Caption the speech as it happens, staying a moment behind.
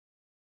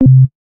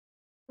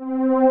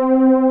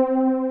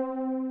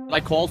I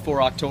called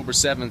for October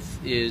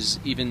 7th is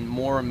even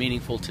more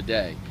meaningful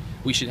today.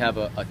 We should have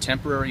a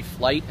temporary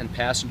flight and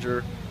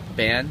passenger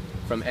ban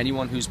from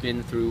anyone who's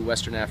been through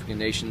Western African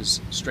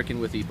nations stricken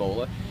with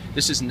Ebola.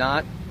 This is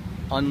not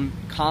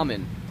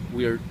uncommon.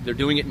 They're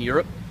doing it in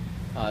Europe.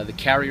 The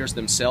carriers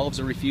themselves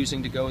are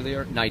refusing to go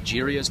there.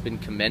 Nigeria has been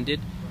commended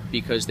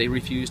because they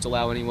refuse to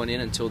allow anyone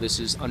in until this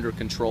is under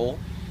control.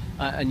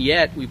 And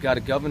yet we've got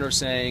a governor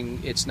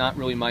saying it's not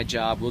really my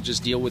job, we'll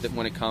just deal with it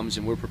when it comes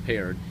and we're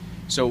prepared.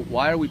 So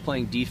why are we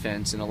playing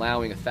defense and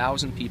allowing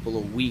 1,000 people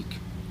a week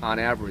on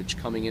average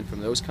coming in from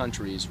those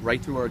countries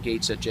right through our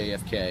gates at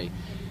JFK,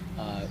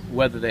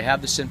 whether they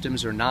have the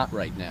symptoms or not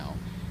right now?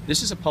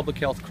 This is a public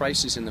health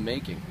crisis in the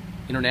making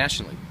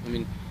internationally. I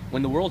mean,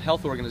 when the World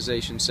Health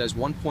Organization says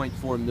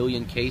 1.4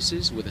 million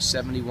cases with a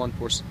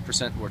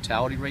 71%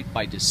 mortality rate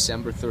by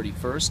December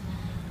 31st,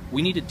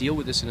 we need to deal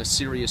with this in a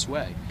serious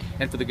way.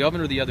 And for the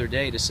governor the other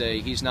day to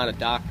say he's not a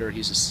doctor,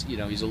 he's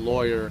a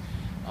lawyer,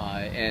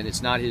 and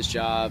it's not his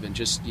job, and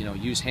just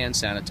use hand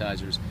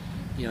sanitizers,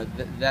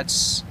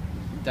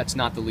 that's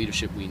not the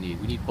leadership we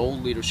need. We need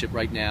bold leadership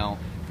right now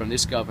from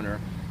this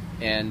governor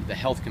and the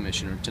health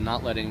commissioner to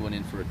not let anyone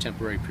in for a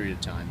temporary period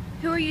of time.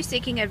 Who are you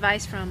seeking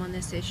advice from on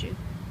this issue?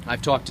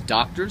 I've talked to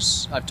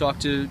doctors. I've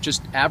talked to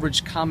just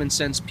average common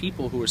sense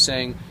people who are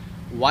saying,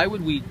 why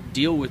would we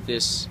deal with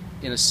this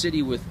in a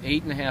city with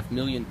 8.5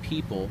 million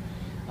people,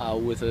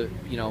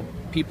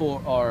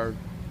 people are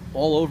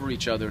all over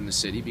each other in the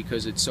city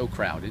because it's so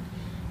crowded.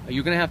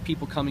 You're going to have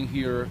people coming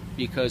here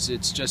because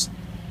it's just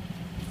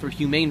for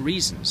humane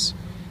reasons.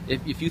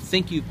 If you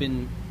think you've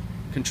been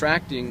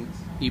contracting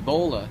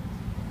Ebola,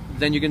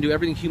 then you're going to do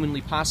everything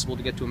humanly possible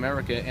to get to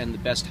America and the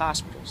best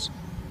hospitals.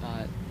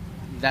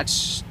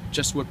 That's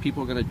just what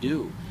people are going to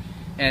do.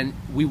 And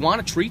we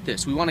want to treat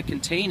this. We want to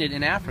contain it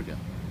in Africa,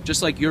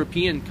 just like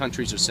European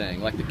countries are saying,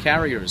 like the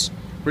carriers,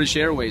 British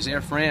Airways, Air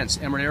France,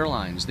 Emirates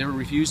Airlines. They're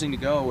refusing to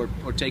go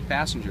or take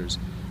passengers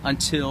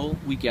until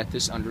we get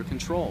this under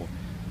control.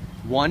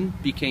 1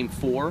 became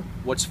 4.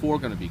 What's 4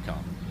 going to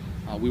become?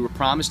 We were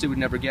promised it would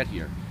never get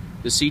here.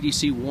 The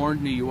CDC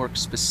warned New York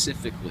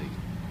specifically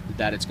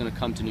that it's going to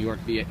come to New York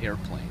via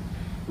airplane.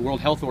 The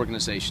World Health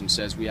Organization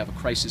says we have a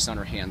crisis on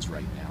our hands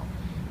right now.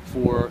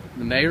 For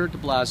the Mayor de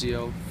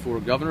Blasio, for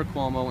Governor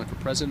Cuomo, and for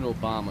President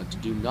Obama to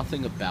do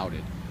nothing about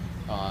it,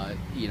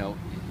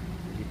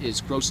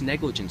 is gross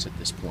negligence at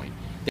this point.